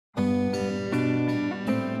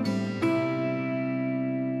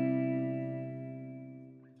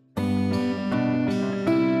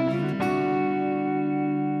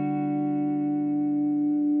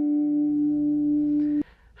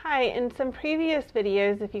right, in some previous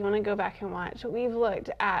videos, if you want to go back and watch, we've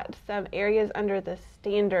looked at some areas under the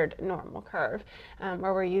standard normal curve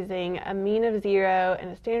where we're using a mean of 0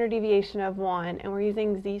 and a standard deviation of 1, and we're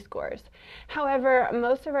using z-scores. However,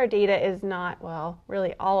 most of our data is not, well,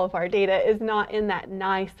 really all of our data is not in that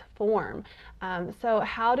nice form. So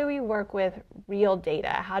how do we work with real data?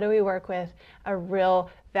 How do we work with a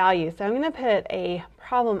real value? So I'm going to put a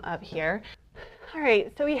problem up here. All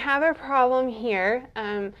right, so we have a problem here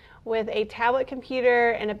with a tablet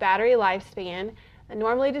computer and a battery lifespan. A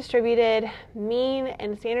normally distributed mean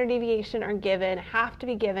and standard deviation are given, have to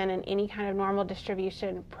be given in any kind of normal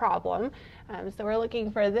distribution problem. So we're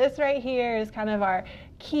looking for this right here is kind of our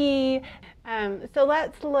key. So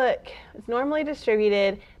let's look. It's normally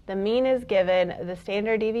distributed. The mean is given. The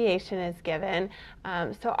standard deviation is given.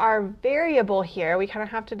 So our variable here, we kind of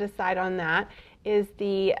have to decide on that, is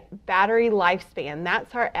the battery lifespan.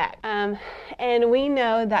 That's our x. And we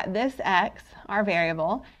know that this x, our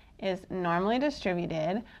variable, is normally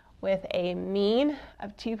distributed with a mean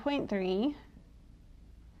of 2.3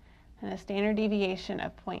 and a standard deviation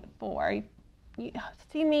of 0.4. You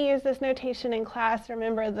see me use this notation in class.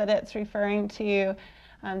 Remember that it's referring to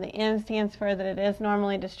the n stands for that it is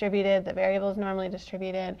normally distributed, the variable is normally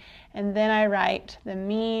distributed, and then I write the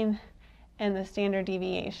mean and the standard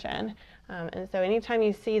deviation. And so anytime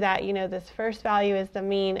you see that, you know this first value is the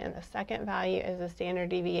mean and the second value is the standard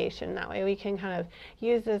deviation. That way we can kind of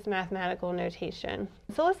use this mathematical notation.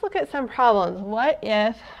 So let's look at some problems. What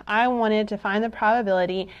if I wanted to find the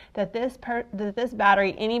probability that this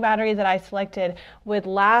battery, any battery that I selected, would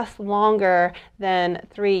last longer than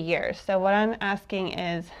 3 years? So what I'm asking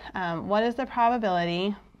is, what is the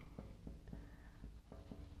probability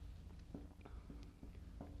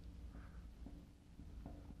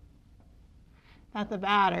that the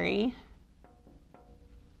battery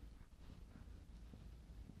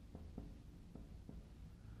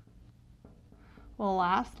will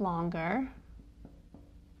last longer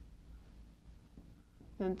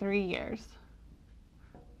than 3 years?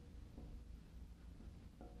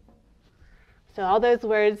 So all those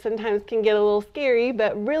words sometimes can get a little scary,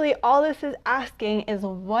 but really all this is asking is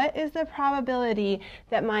what is the probability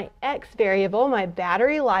that my x variable, my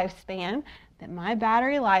battery lifespan,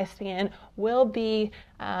 will be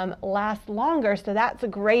last longer. So that's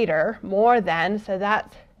greater, more than, so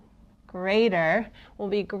that's greater, will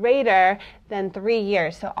be greater than 3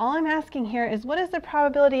 years. So all I'm asking here is what is the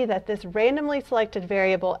probability that this randomly selected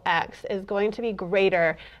variable x is going to be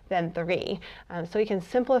greater than 3? So we can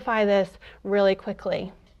simplify this really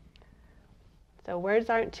quickly. So words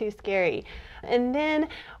aren't too scary. And then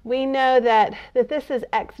we know that this is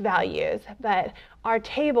x values, but our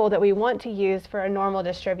table that we want to use for a normal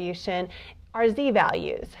distribution are z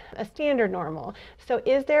values, a standard normal. So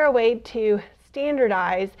is there a way to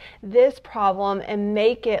standardize this problem and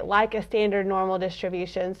make it like a standard normal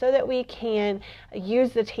distribution so that we can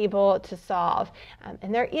use the table to solve?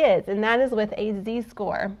 And there is, and that is with a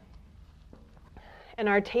z-score. And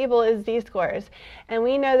our table is z-scores. And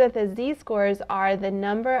we know that the z-scores are the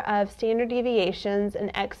number of standard deviations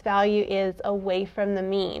an x value is away from the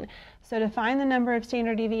mean. So to find the number of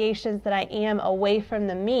standard deviations that I am away from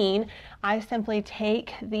the mean, I simply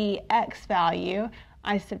take the x value,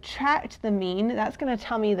 I subtract the mean. That's going to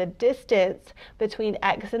tell me the distance between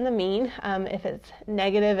x and the mean. If it's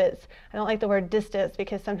negative, I don't like the word distance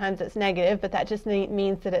because sometimes it's negative, but that just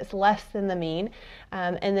means that it's less than the mean.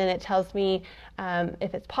 And then it tells me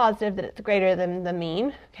if it's positive that it's greater than the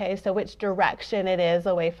mean. Okay, so which direction it is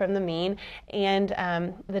away from the mean, and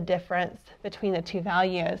the difference between the two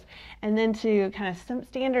values. And then to kind of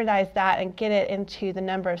standardize that and get it into the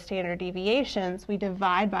number of standard deviations, we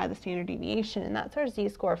divide by the standard deviation, and that's our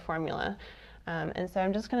z-score formula. And so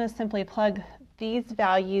I'm just going to simply plug these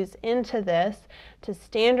values into this to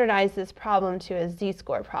standardize this problem to a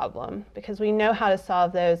z-score problem, because we know how to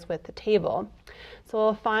solve those with the table. So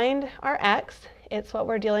we'll find our x. It's what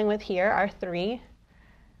we're dealing with here, our 3.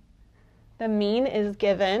 The mean is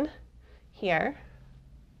given here.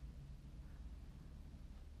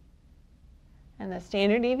 And the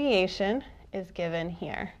standard deviation is given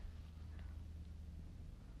here.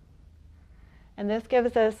 And this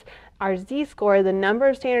gives us our z-score, the number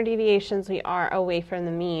of standard deviations we are away from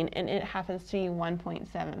the mean, and it happens to be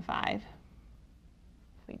 1.75. If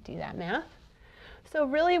we do that math. So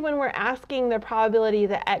really when we're asking the probability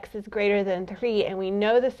that x is greater than 3, and we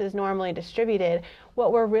know this is normally distributed,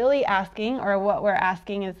 what we're really asking, or what we're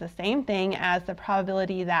asking is the same thing as the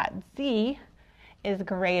probability that z is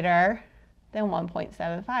greater than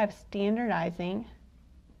 1.75, standardizing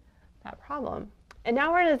that problem. And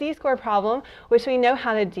now we're in a z-score problem, which we know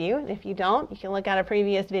how to do. And if you don't, you can look at a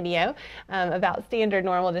previous video about standard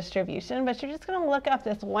normal distribution, but you're just going to look up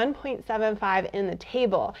this 1.75 in the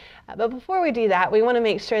table. But before we do that, we want to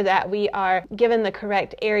make sure that we are given the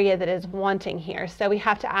correct area that is wanting here. So we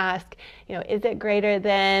have to ask, is it greater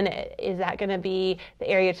than, is that going to be the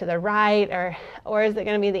area to the right, or is it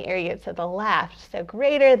going to be the area to the left? So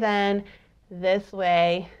greater than this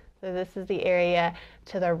way. So this is the area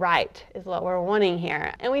to the right is what we're wanting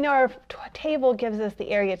here. And we know our table gives us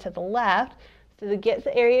the area to the left. So to get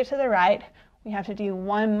the area to the right, we have to do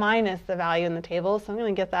 1 minus the value in the table. So I'm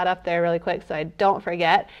going to get that up there really quick so I don't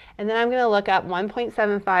forget. And then I'm going to look up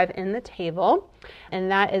 1.75 in the table,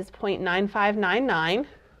 and that is 0.9599.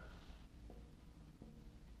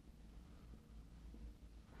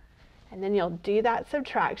 And then you'll do that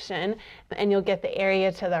subtraction, and you'll get the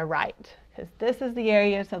area to the right. Because this is the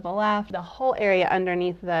area to the left. The whole area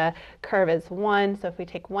underneath the curve is 1. So if we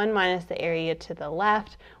take 1 minus the area to the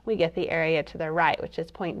left, we get the area to the right, which is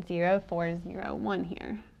 0.0401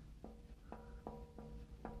 here.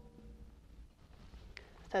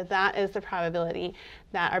 So that is the probability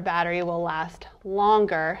that our battery will last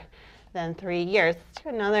longer than 3 years. Let's do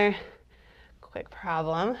another quick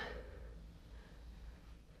problem.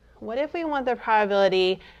 What if we want the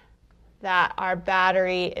probability that our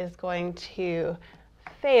battery is going to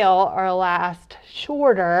fail or last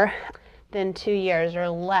shorter than 2 years or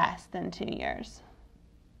less than 2 years?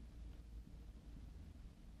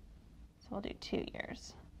 So we'll do 2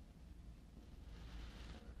 years.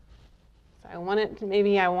 So I want it to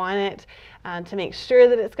make sure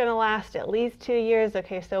that it's going to last at least 2 years.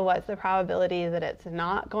 Okay, so what's the probability that it's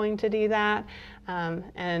not going to do that?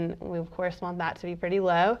 And we of course want that to be pretty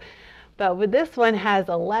low. But with this one has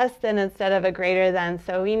a less than instead of a greater than,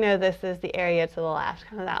 so we know this is the area to the left,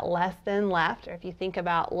 kind of that less than left. Or if you think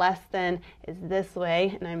about less than is this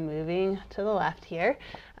way, and I'm moving to the left here.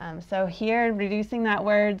 So here, reducing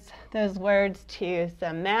those words to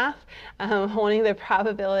some math, wanting the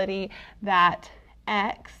probability that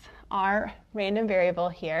x, our random variable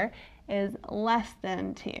here, is less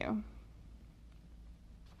than 2.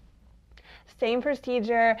 Same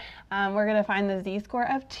procedure, we're going to find the z-score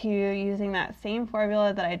of 2 using that same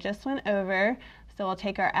formula that I just went over. So we'll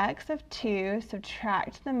take our x of 2,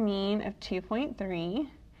 subtract the mean of 2.3,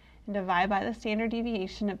 and divide by the standard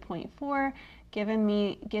deviation of 0.4, giving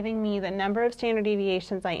me the number of standard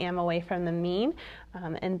deviations I am away from the mean.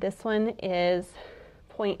 And this one is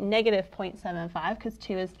negative 0.75 because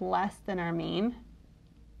 2 is less than our mean.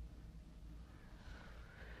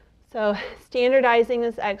 So standardizing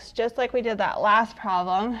this x just like we did that last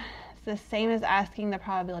problem, it's the same as asking the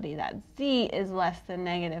probability that z is less than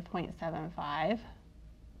negative 0.75.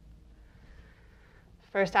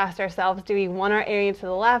 First ask ourselves, do we want our area to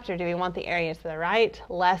the left or do we want the area to the right?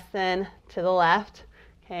 Less than to the left,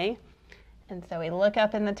 okay? And so we look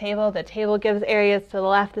up in the table gives areas to the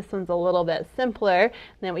left. This one's a little bit simpler.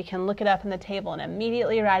 And then we can look it up in the table and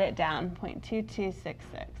immediately write it down, 0.2266.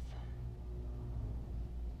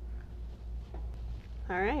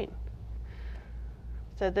 All right,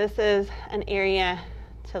 so this is an area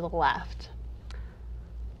to the left.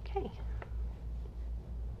 Okay.